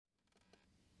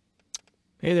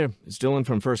Hey there, it's Dylan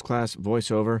from First Class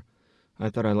Voiceover. I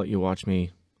thought I'd let you watch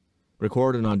me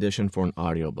record an audition for an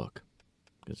audiobook.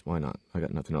 Because why not? I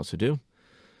got nothing else to do.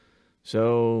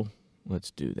 So, let's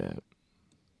do that.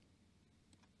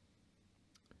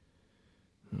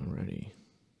 Alrighty.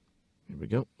 Here we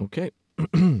go. Okay.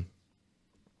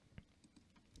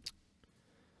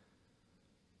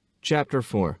 Chapter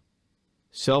 4.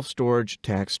 Self-Storage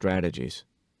Tax Strategies.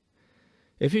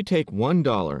 If you take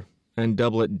 $1 and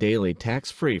double it daily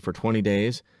tax-free for 20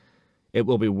 days, it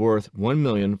will be worth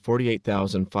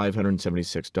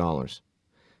 $1,048,576.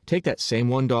 Take that same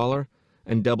 $1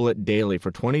 and double it daily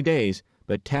for 20 days,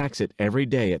 but tax it every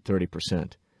day at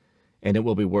 30%, and it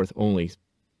will be worth only...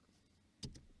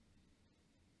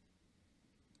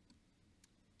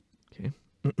 Okay.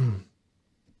 I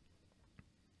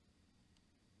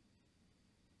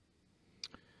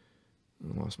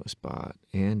lost my spot.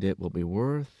 And it will be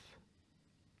worth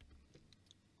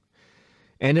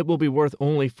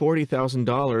only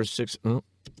 $40,000.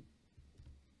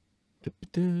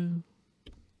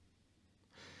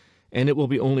 And it will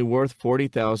be only worth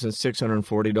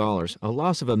 $40,640, a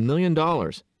loss of $1 million.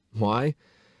 Why?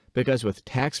 Because with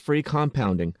tax-free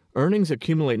compounding, earnings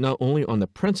accumulate not only on the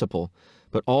principal,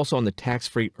 but also on the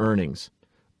tax-free earnings.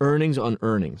 Earnings on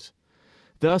earnings.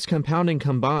 Thus, compounding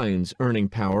combines earning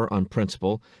power on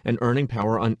principal and earning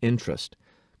power on interest.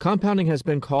 Compounding has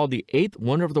been called the eighth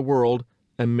wonder of the world,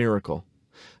 a miracle.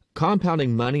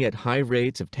 Compounding money at high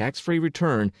rates of tax-free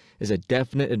return is a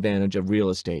definite advantage of real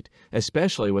estate,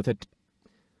 especially with it.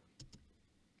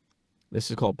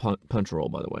 This is called punch roll,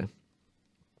 by the way.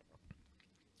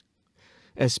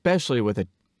 Especially with a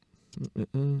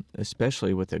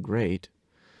great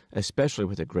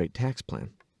tax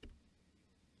plan.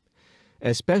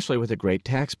 Especially with a great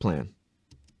tax plan.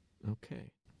 Okay.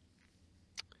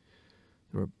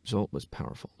 The result was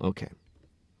powerful. Okay.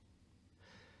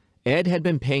 Ed had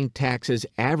been paying taxes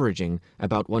averaging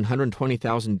about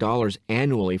 $120,000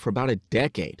 annually for about a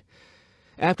decade.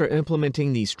 After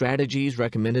implementing the strategies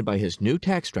recommended by his new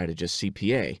tax strategist,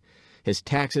 CPA, his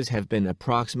taxes have been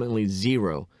approximately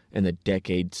zero in the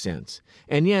decade since.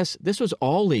 And yes, this was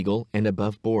all legal and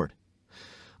above board.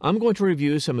 I'm going to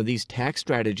review some of these tax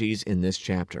strategies in this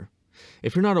chapter.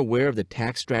 If you're not aware of the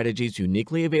tax strategies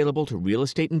uniquely available to real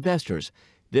estate investors,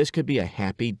 this could be a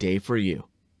happy day for you.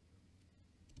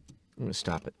 I'm going to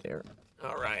stop it there.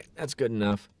 All right, that's good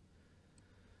enough.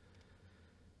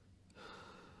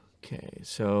 Okay,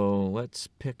 so let's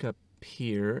pick up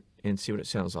here and see what it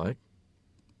sounds like.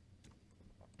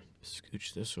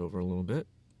 Scooch this over a little bit.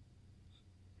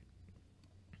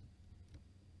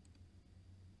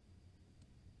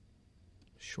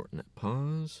 Shorten that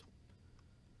pause.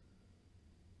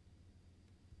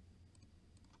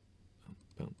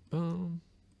 Boom, boom.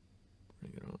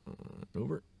 Bring it on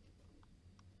over.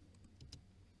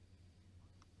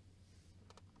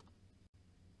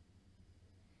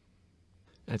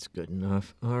 That's good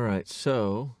enough. All right,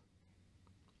 so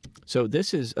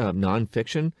this is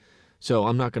nonfiction, so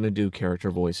I'm not going to do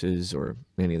character voices or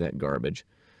any of that garbage.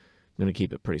 I'm going to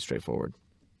keep it pretty straightforward.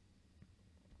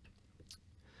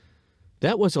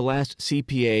 That was the last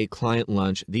CPA client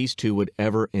lunch these two would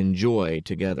ever enjoy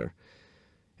together.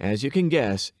 As you can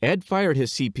guess, Ed fired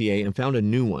his CPA and found a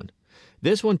new one.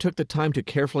 This one took the time to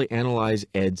carefully analyze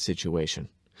Ed's situation.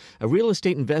 A real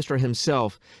estate investor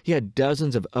himself, he had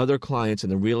dozens of other clients in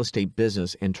the real estate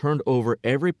business and turned over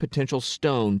every potential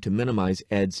stone to minimize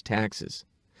Ed's taxes.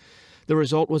 The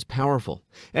result was powerful.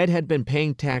 Ed had been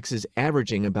paying taxes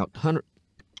averaging about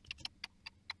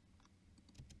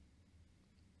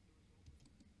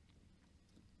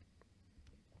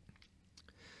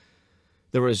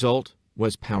The result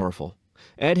was powerful.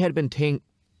 Ed had been paying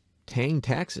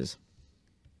taxes.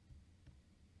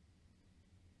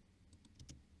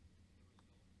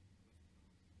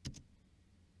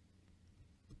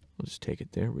 I'll just take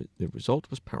it there. The result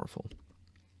was powerful.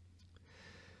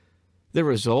 The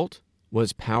result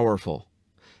was powerful.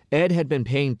 Ed had been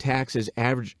paying taxes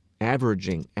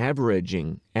averaging.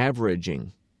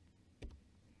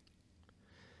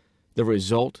 The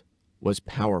result was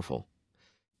powerful.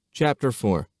 Chapter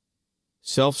 4.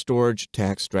 Self-Storage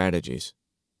Tax Strategies.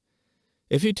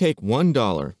 If you take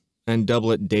 $1 and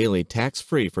double it daily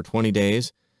tax-free for 20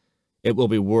 days, it will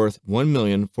be worth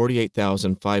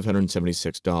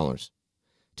 $1,048,576.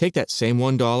 Take that same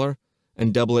 $1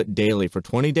 and double it daily for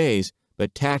 20 days,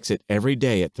 but tax it every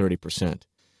day at 30%.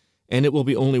 And it will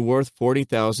be only worth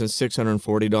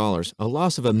 $40,640, a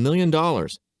loss of $1 million.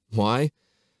 Why?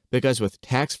 Because with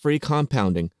tax-free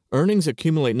compounding, earnings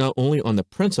accumulate not only on the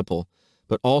principal,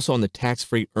 but also on the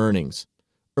tax-free earnings.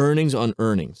 Earnings on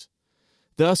earnings.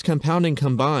 Thus, compounding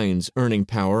combines earning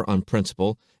power on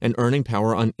principal and earning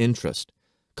power on interest.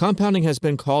 Compounding has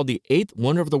been called the eighth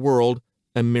wonder of the world,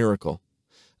 a miracle.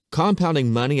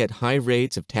 Compounding money at high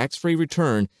rates of tax-free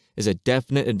return is a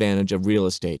definite advantage of real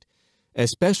estate,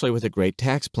 especially with a great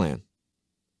tax plan.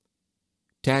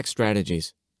 Tax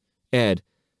strategies. Ed,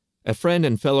 a friend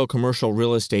and fellow commercial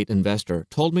real estate investor,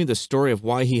 told me the story of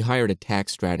why he hired a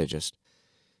tax strategist.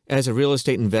 As a real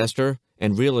estate investor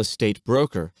and real estate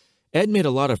broker, Ed made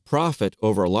a lot of profit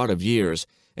over a lot of years,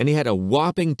 and he had a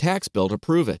whopping tax bill to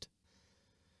prove it.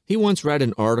 He once read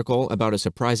an article about a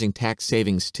surprising tax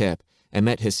savings tip and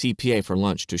met his CPA for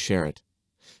lunch to share it.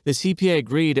 The CPA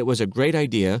agreed it was a great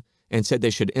idea and said they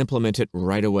should implement it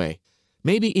right away,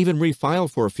 maybe even refile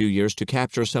for a few years to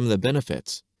capture some of the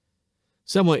benefits.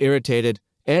 Somewhat irritated,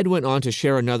 Ed went on to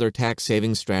share another tax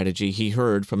savings strategy he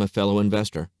heard from a fellow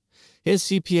investor. His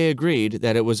CPA agreed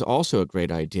that it was also a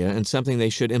great idea and something they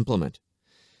should implement.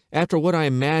 After what I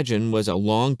imagine was a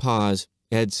long pause,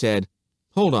 Ed said,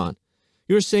 "Hold on.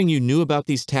 You're saying you knew about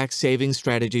these tax savings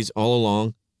strategies all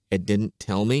along and didn't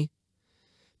tell me?"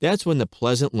 That's when the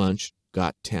pleasant lunch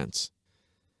got tense.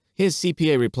 His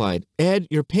CPA replied, "Ed,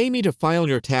 you're paying me to file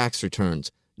your tax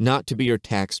returns, not to be your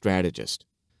tax strategist."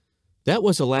 That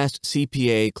was the last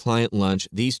CPA-client lunch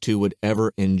these two would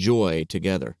ever enjoy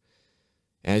together.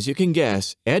 As you can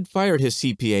guess, Ed fired his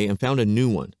CPA and found a new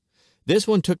one. This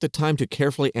one took the time to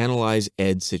carefully analyze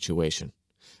Ed's situation.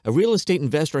 A real estate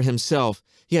investor himself,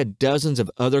 he had dozens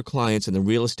of other clients in the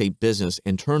real estate business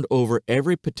and turned over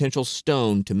every potential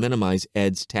stone to minimize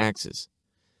Ed's taxes.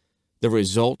 The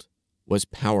result was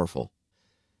powerful.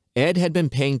 Ed had been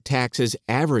paying taxes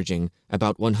averaging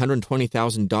about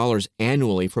 $120,000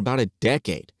 annually for about a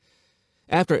decade.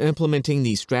 After implementing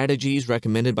the strategies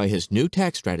recommended by his new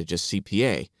tax strategist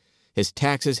CPA, his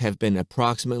taxes have been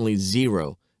approximately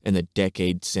zero in the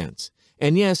decade since.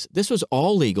 And yes, this was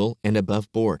all legal and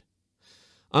above board.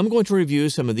 I'm going to review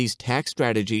some of these tax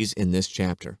strategies in this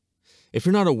chapter. If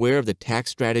you're not aware of the tax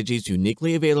strategies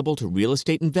uniquely available to real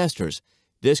estate investors,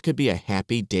 this could be a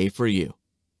happy day for you.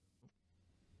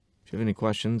 If you have any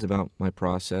questions about my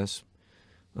process,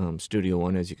 Studio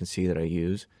One, as you can see that I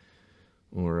use,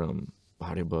 or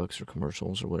audiobooks or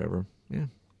commercials or whatever,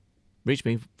 reach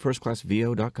me,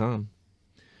 firstclassvo.com.